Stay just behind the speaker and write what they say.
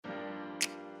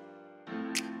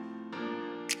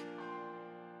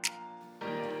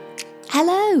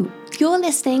Hello, you're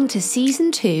listening to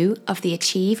Season 2 of the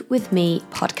Achieve With Me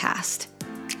podcast.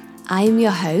 I am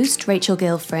your host, Rachel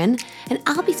Gilfrin, and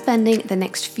I'll be spending the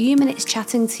next few minutes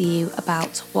chatting to you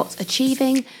about what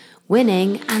achieving,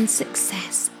 winning, and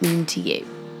success mean to you.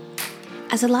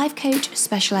 As a life coach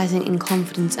specialising in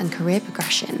confidence and career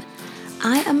progression,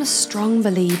 I am a strong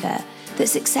believer that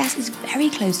success is very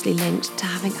closely linked to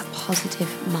having a positive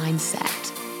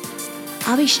mindset.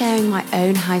 I'll be sharing my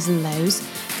own highs and lows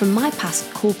from my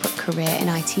past corporate career in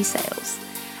IT sales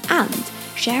and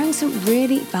sharing some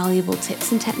really valuable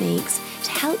tips and techniques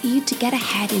to help you to get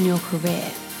ahead in your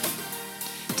career.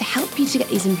 To help you to get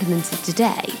these implemented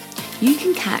today, you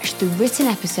can catch the written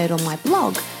episode on my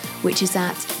blog, which is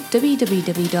at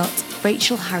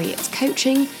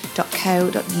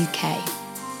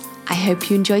www.rachelharrietcoaching.co.uk. I hope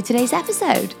you enjoyed today's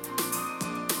episode.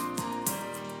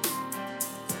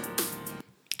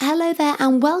 Hello there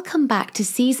and welcome back to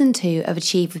Season 2 of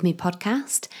Achieve With Me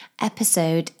podcast,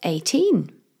 episode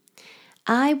 18.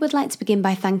 I would like to begin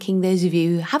by thanking those of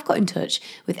you who have got in touch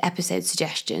with episode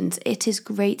suggestions. It is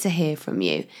great to hear from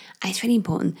you. It's really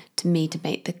important to me to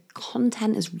make the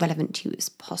content as relevant to you as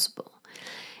possible.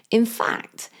 In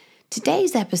fact,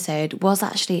 today's episode was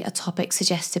actually a topic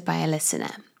suggested by a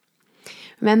listener.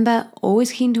 Remember,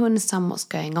 always keen to understand what's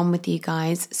going on with you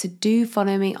guys, so do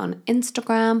follow me on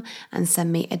Instagram and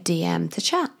send me a DM to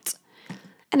chat.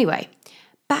 Anyway,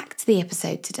 back to the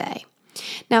episode today.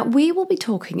 Now, we will be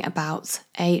talking about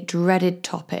a dreaded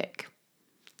topic,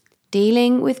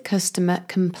 dealing with customer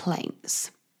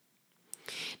complaints.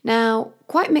 Now,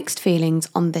 quite mixed feelings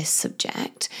on this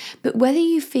subject, but whether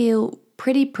you feel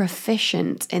pretty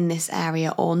proficient in this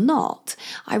area or not,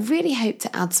 I really hope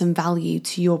to add some value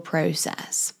to your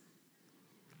process.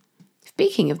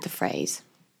 Speaking of the phrase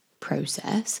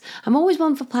process, I'm always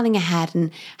one for planning ahead and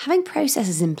having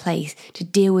processes in place to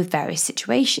deal with various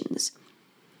situations.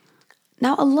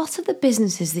 Now, a lot of the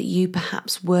businesses that you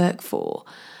perhaps work for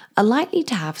are likely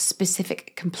to have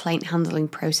specific complaint handling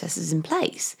processes in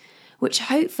place, which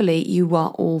hopefully you are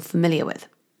all familiar with.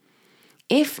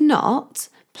 If not,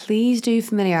 please do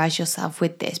familiarise yourself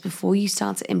with this before you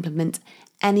start to implement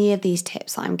any of these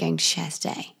tips that I'm going to share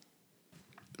today.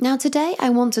 Now, today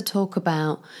I want to talk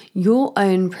about your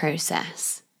own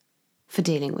process for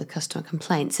dealing with customer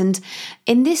complaints. And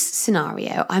in this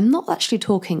scenario, I'm not actually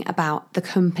talking about the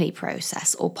company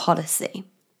process or policy.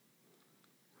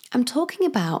 I'm talking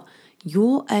about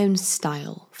your own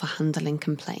style for handling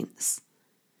complaints.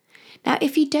 Now,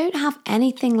 if you don't have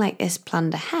anything like this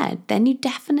planned ahead, then you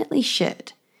definitely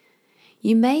should.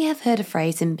 You may have heard a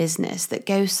phrase in business that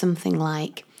goes something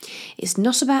like, it's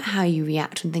not about how you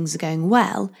react when things are going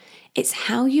well, it's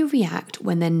how you react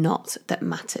when they're not that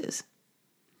matters.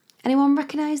 Anyone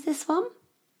recognise this one?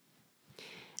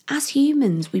 As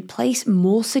humans, we place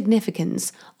more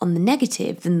significance on the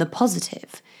negative than the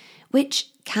positive,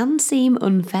 which can seem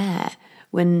unfair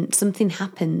when something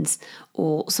happens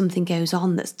or something goes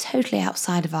on that's totally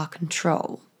outside of our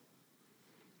control.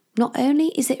 Not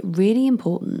only is it really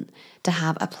important to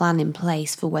have a plan in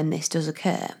place for when this does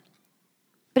occur,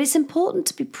 but it's important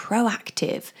to be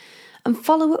proactive and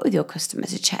follow up with your customers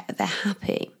to check that they're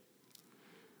happy.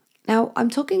 Now, I'm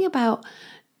talking about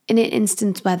in an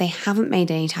instance where they haven't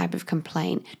made any type of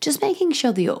complaint, just making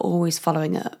sure that you're always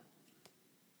following up.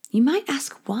 You might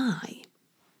ask why.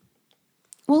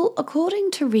 Well,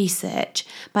 according to research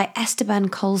by Esteban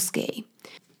Kolsky,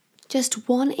 just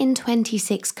 1 in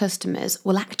 26 customers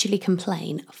will actually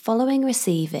complain following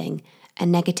receiving a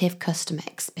negative customer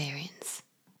experience.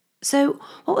 So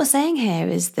what we're saying here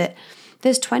is that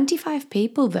there's 25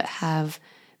 people that have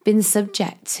been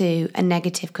subject to a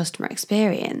negative customer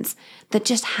experience that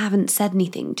just haven't said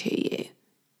anything to you.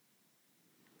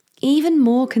 Even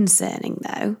more concerning,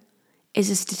 though, is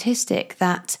a statistic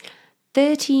that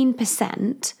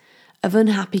 13% of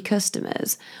unhappy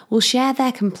customers will share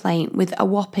their complaint with a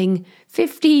whopping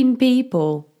 15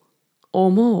 people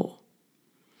or more.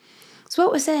 So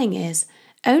what we're saying is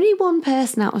only one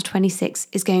person out of 26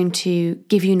 is going to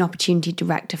give you an opportunity to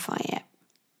rectify it.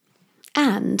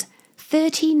 And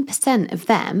 13% of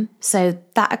them, so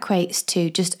that equates to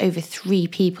just over 3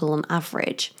 people on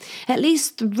average, at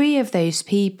least 3 of those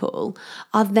people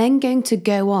are then going to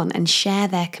go on and share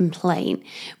their complaint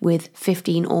with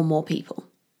 15 or more people.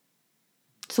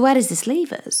 So where does this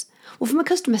leave us? Well, from a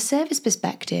customer service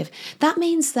perspective, that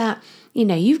means that,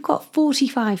 you've got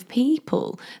 45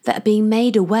 people that are being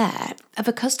made aware of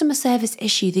a customer service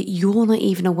issue that you're not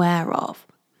even aware of.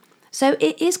 So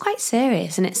it is quite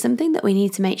serious, and it's something that we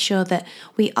need to make sure that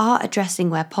we are addressing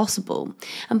where possible.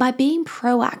 And by being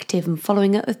proactive and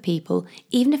following up with people,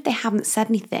 even if they haven't said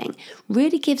anything,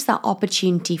 really gives that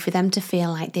opportunity for them to feel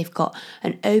like they've got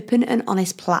an open and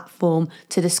honest platform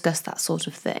to discuss that sort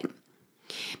of thing.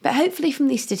 But hopefully from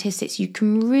these statistics, you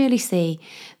can really see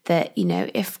that,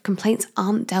 if complaints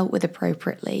aren't dealt with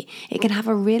appropriately, it can have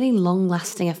a really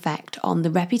long-lasting effect on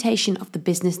the reputation of the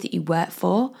business that you work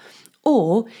for,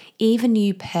 or even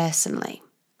you personally.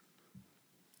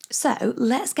 So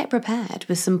let's get prepared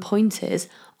with some pointers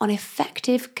on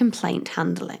effective complaint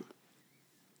handling.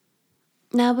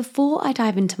 Now, before I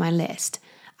dive into my list,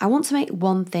 I want to make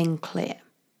one thing clear.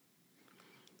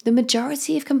 The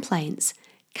majority of complaints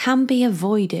can be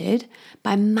avoided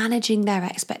by managing their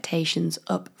expectations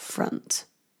up front.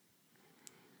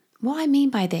 What I mean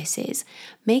by this is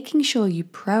making sure you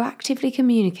proactively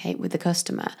communicate with the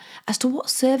customer as to what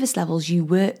service levels you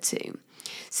work to,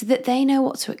 so that they know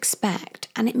what to expect,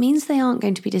 and it means they aren't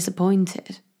going to be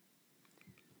disappointed.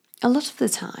 A lot of the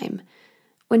time,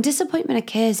 when disappointment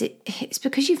occurs, it's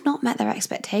because you've not met their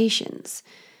expectations.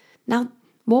 Now,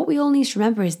 what we all need to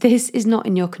remember is this is not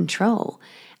in your control,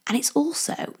 and it's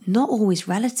also not always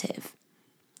relative.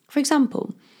 For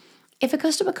example, if a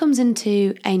customer comes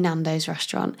into a Nando's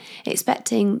restaurant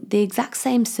expecting the exact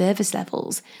same service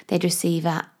levels they'd receive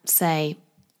at, say,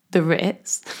 the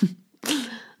Ritz,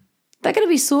 they're going to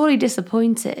be sorely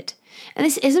disappointed. And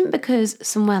this isn't because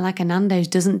somewhere like a Nando's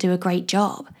doesn't do a great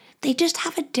job. They just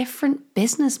have a different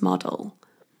business model.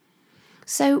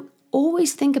 So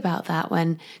always think about that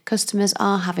when customers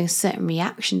are having a certain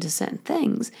reaction to certain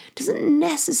things. It doesn't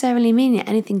necessarily mean that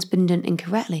anything's been done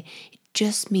incorrectly. It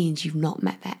just means you've not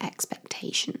met their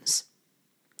expectations.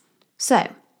 So,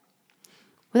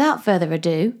 without further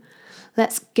ado,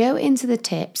 let's go into the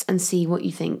tips and see what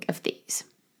you think of these.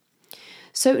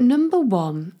 So, number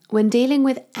one, when dealing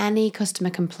with any customer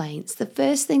complaints, the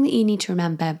first thing that you need to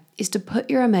remember is to put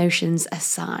your emotions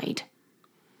aside.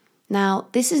 Now,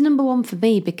 this is number one for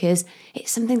me because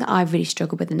it's something that I've really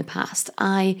struggled with in the past.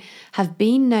 I have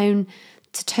been known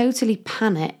to totally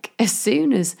panic as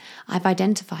soon as I've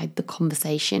identified the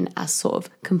conversation as sort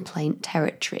of complaint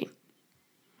territory.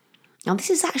 Now, this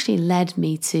has actually led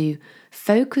me to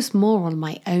focus more on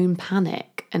my own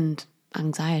panic and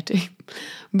anxiety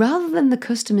rather than the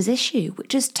customer's issue,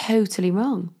 which is totally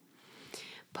wrong.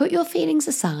 Put your feelings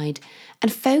aside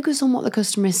and focus on what the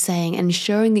customer is saying and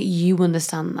ensuring that you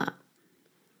understand that.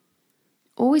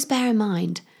 Always bear in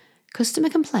mind, customer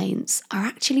complaints are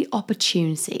actually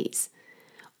opportunities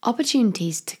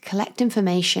to collect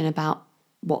information about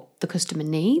what the customer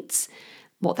needs,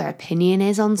 what their opinion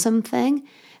is on something,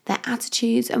 their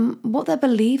attitudes, and what their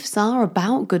beliefs are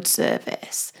about good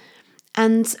service.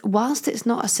 And whilst it's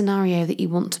not a scenario that you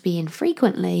want to be in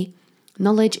frequently,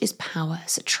 knowledge is power,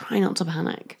 so try not to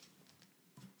panic.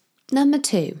 Number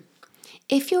two,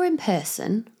 if you're in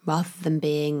person, rather than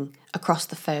being across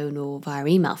the phone or via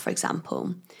email, for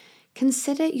example,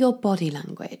 consider your body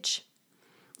language.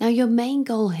 Now, your main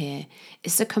goal here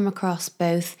is to come across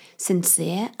both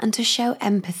sincere and to show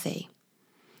empathy.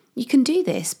 You can do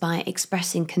this by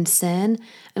expressing concern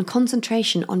and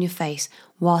concentration on your face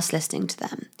whilst listening to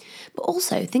them. But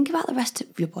also think about the rest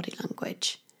of your body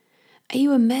language. Are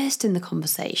you immersed in the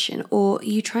conversation, or are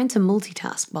you trying to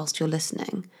multitask whilst you're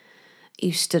listening? Are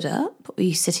you stood up, or are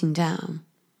you sitting down?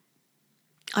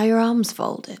 Are your arms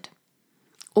folded?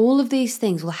 All of these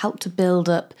things will help to build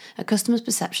up a customer's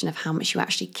perception of how much you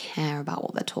actually care about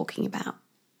what they're talking about.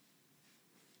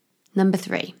 Number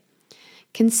three,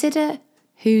 consider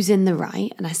who's in the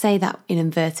right, and I say that in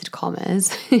inverted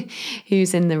commas,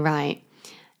 who's in the right,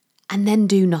 and then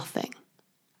do nothing.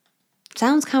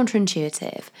 Sounds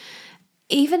counterintuitive.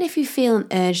 Even if you feel an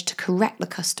urge to correct the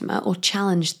customer or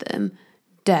challenge them,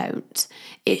 don't.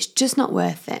 It's just not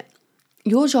worth it.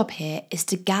 Your job here is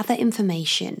to gather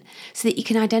information so that you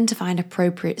can identify an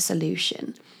appropriate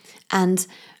solution. And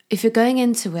if you're going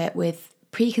into it with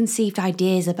preconceived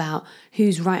ideas about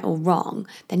who's right or wrong,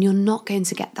 then you're not going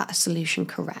to get that solution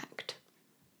correct.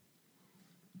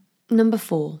 Number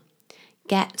four,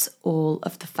 get all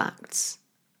of the facts.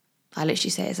 I literally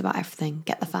say it's about everything.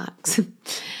 Get the facts.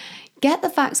 Get the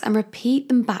facts and repeat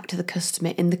them back to the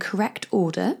customer in the correct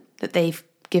order that they've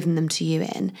given them to you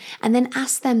in, and then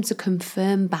ask them to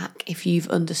confirm back if you've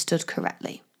understood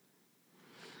correctly.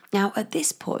 Now, at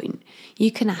this point,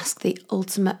 you can ask the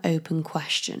ultimate open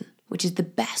question, which is the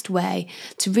best way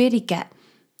to really get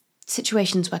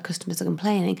situations where customers are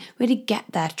complaining, really get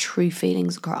their true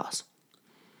feelings across.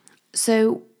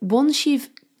 So once you've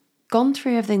gone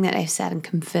through everything that they've said and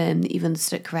confirmed that you've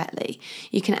understood it correctly,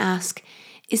 you can ask,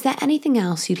 Is there anything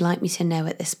else you'd like me to know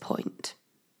at this point?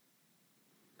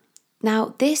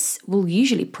 Now, this will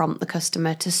usually prompt the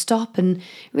customer to stop and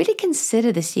really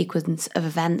consider the sequence of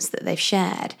events that they've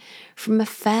shared from a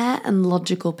fair and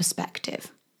logical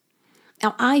perspective.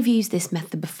 Now, I've used this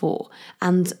method before,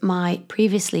 and my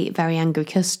previously very angry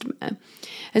customer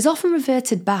has often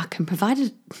reverted back and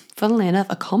provided, funnily enough,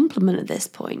 a compliment at this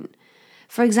point.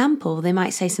 For example, they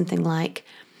might say something like,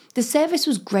 "The service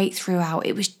was great throughout,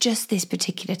 it was just this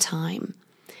particular time."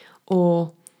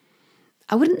 Or,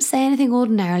 "I wouldn't say anything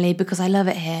ordinarily because I love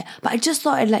it here, but I just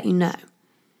thought I'd let you know."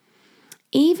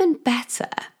 Even better,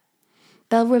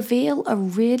 they'll reveal a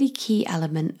really key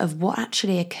element of what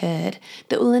actually occurred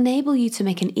that will enable you to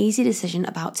make an easy decision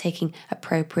about taking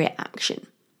appropriate action.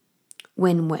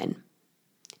 Win-win.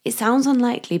 It sounds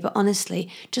unlikely, but honestly,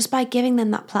 just by giving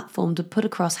them that platform to put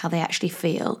across how they actually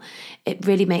feel, it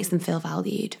really makes them feel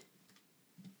valued.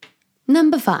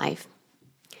 Number 5,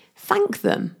 thank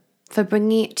them for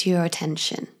bringing it to your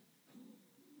attention.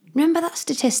 Remember that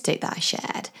statistic that I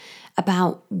shared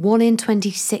about 1 in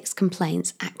 26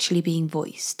 complaints actually being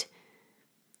voiced?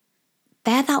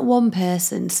 They're that one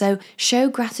person, so show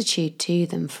gratitude to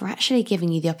them for actually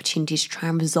giving you the opportunity to try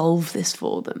and resolve this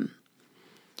for them.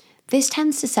 This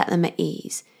tends to set them at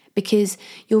ease because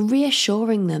you're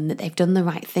reassuring them that they've done the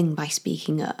right thing by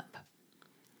speaking up.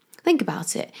 Think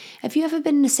about it. Have you ever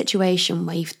been in a situation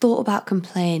where you've thought about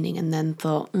complaining and then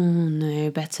thought, "Oh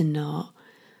no, better not"?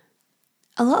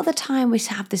 A lot of the time we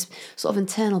have this sort of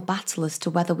internal battle as to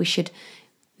whether we should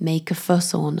make a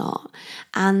fuss or not.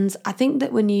 And I think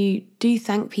that when you do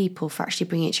thank people for actually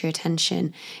bringing it to your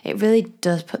attention, it really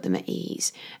does put them at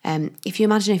ease. If you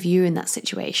imagine if you were in that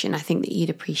situation, I think that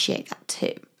you'd appreciate that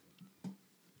too.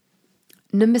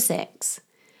 Number 6.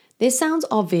 This sounds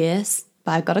obvious,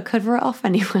 but I've got to cover it off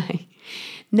anyway.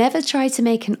 Never try to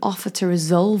make an offer to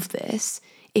resolve this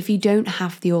if you don't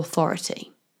have the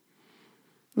authority.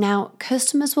 Now,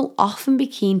 customers will often be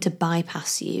keen to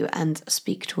bypass you and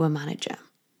speak to a manager.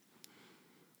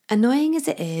 Annoying as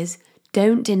it is,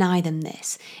 don't deny them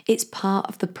this. It's part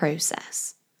of the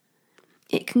process.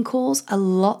 It can cause a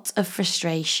lot of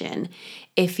frustration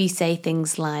if you say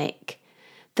things like,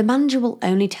 "The manager will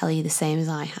only tell you the same as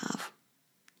I have."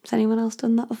 Has anyone else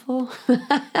done that before?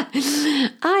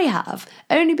 I have,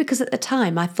 only because at the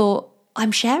time I thought,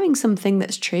 I'm sharing something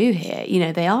that's true here.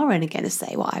 They are only going to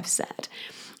say what I've said.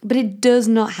 But it does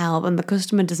not help and the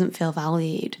customer doesn't feel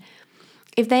valued.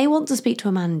 If they want to speak to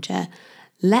a manager,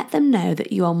 let them know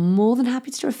that you are more than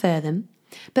happy to refer them.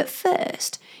 But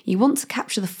first, you want to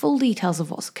capture the full details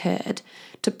of what's occurred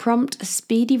to prompt a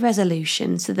speedy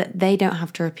resolution so that they don't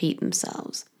have to repeat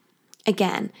themselves.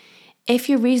 Again, if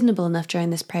you're reasonable enough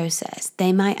during this process,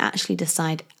 they might actually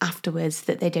decide afterwards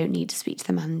that they don't need to speak to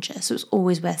the manager. So it's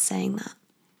always worth saying that.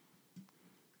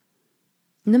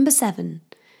 Number 7.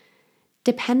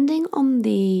 Depending on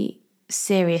the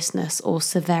seriousness or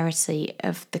severity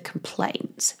of the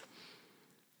complaint,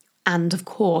 and of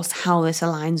course how this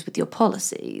aligns with your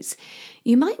policies,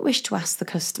 you might wish to ask the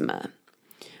customer,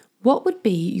 what would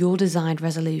be your desired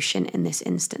resolution in this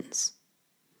instance?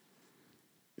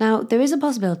 Now, there is a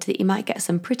possibility that you might get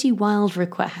some pretty wild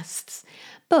requests,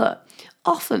 but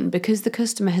often because the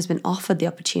customer has been offered the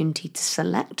opportunity to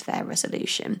select their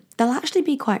resolution, they'll actually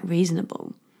be quite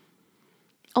reasonable.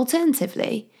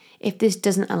 Alternatively, if this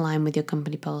doesn't align with your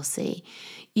company policy,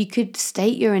 you could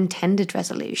state your intended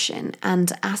resolution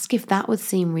and ask if that would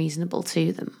seem reasonable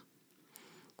to them.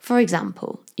 For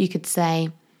example, you could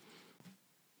say,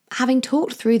 "Having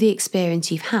talked through the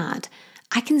experience you've had,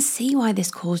 I can see why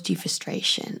this caused you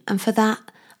frustration, and for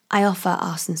that, I offer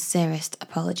our sincerest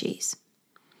apologies.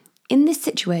 In this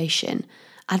situation,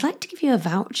 I'd like to give you a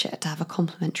voucher to have a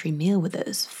complimentary meal with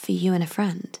us for you and a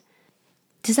friend.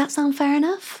 Does that sound fair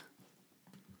enough?"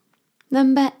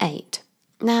 Number 8.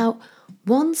 Now,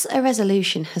 once a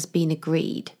resolution has been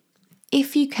agreed,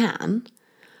 if you can,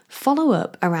 follow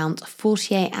up around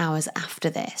 48 hours after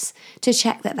this to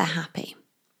check that they're happy.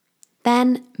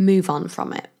 Then move on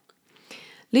from it.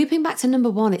 Looping back to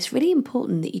number 1, it's really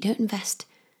important that you don't invest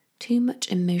too much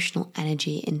emotional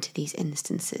energy into these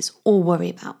instances or worry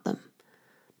about them.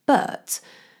 But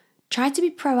try to be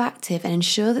proactive and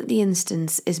ensure that the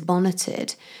instance is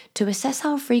monitored to assess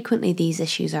how frequently these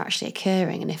issues are actually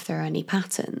occurring and if there are any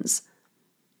patterns.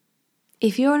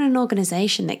 If you're in an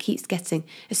organisation that keeps getting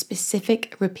a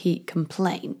specific repeat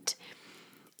complaint,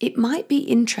 it might be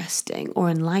interesting or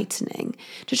enlightening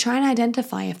to try and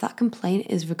identify if that complaint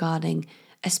is regarding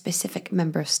a specific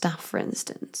member of staff, for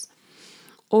instance,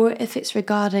 or if it's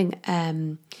regarding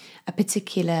a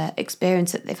particular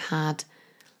experience that they've had,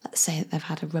 let's say that they've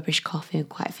had a rubbish coffee on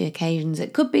quite a few occasions.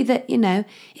 It could be that,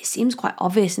 it seems quite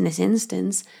obvious in this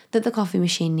instance that the coffee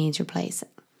machine needs replacing.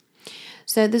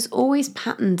 So there's always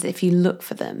patterns if you look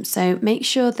for them. So make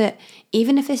sure that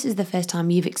even if this is the first time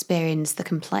you've experienced the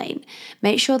complaint,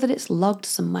 make sure that it's logged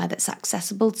somewhere that's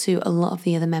accessible to a lot of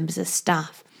the other members of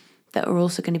staff that are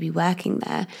also going to be working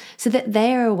there, so that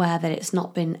they are aware that it's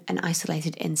not been an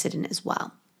isolated incident as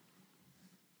well.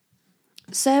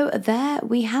 So there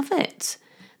we have it.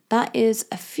 That is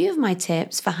a few of my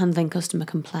tips for handling customer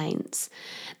complaints.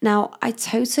 Now, I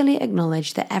totally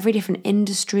acknowledge that every different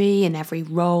industry and every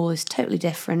role is totally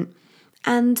different.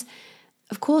 And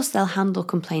of course, they'll handle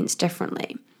complaints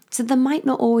differently. So there might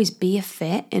not always be a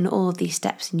fit in all of these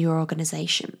steps in your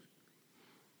organisation.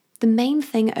 The main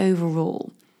thing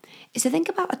overall is to think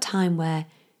about a time where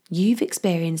you've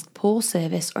experienced poor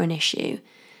service or an issue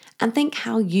and think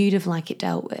how you'd have liked it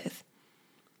dealt with.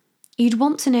 You'd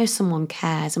want to know someone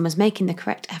cares and was making the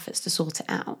correct efforts to sort it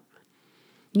out.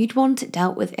 You'd want it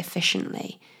dealt with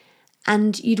efficiently,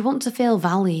 and you'd want to feel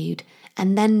valued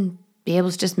and then be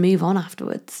able to just move on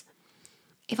afterwards.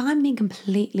 If I'm being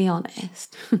completely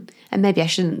honest, and maybe I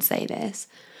shouldn't say this,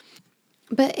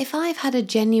 but if I've had a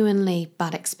genuinely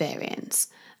bad experience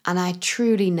and I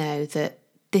truly know that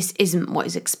this isn't what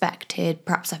is expected,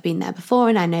 perhaps I've been there before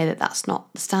and I know that that's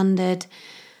not the standard,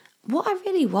 what I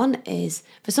really want is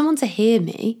for someone to hear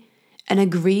me and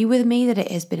agree with me that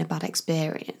it has been a bad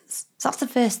experience. So that's the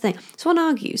first thing. If someone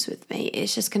argues with me,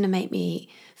 it's just going to make me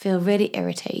feel really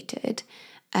irritated.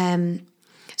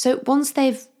 So once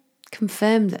they've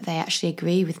confirmed that they actually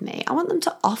agree with me, I want them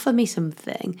to offer me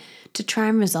something to try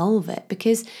and resolve it.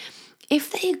 Because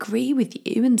if they agree with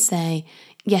you and say,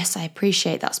 yes, I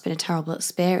appreciate that's been a terrible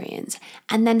experience,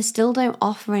 and then still don't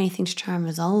offer anything to try and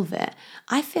resolve it,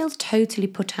 I feel totally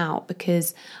put out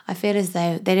because I feel as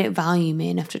though they don't value me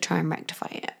enough to try and rectify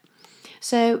it.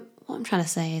 So what I'm trying to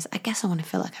say is I guess I want to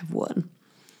feel like I've won.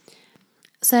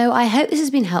 So I hope this has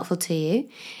been helpful to you.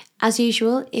 As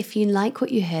usual, if you like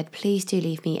what you heard, please do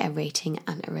leave me a rating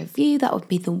and a review. That would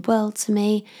mean the world to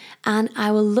me. And I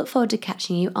will look forward to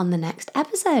catching you on the next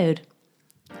episode.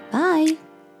 Bye.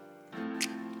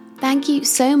 Thank you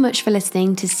so much for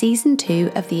listening to Season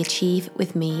 2 of the Achieve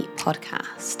With Me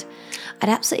podcast. I'd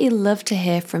absolutely love to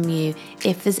hear from you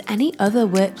if there's any other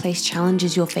workplace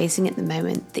challenges you're facing at the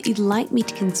moment that you'd like me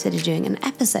to consider doing an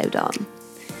episode on.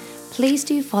 Please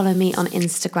do follow me on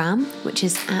Instagram, which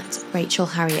is at Rachel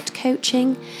Harriet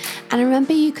Coaching. And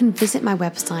remember, you can visit my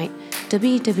website,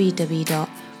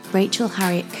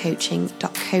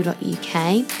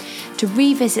 www.rachelharrietcoaching.co.uk, to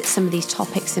revisit some of these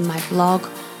topics in my blog,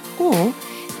 or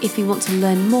if you want to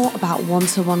learn more about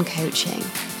one-to-one coaching.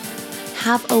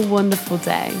 Have a wonderful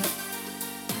day.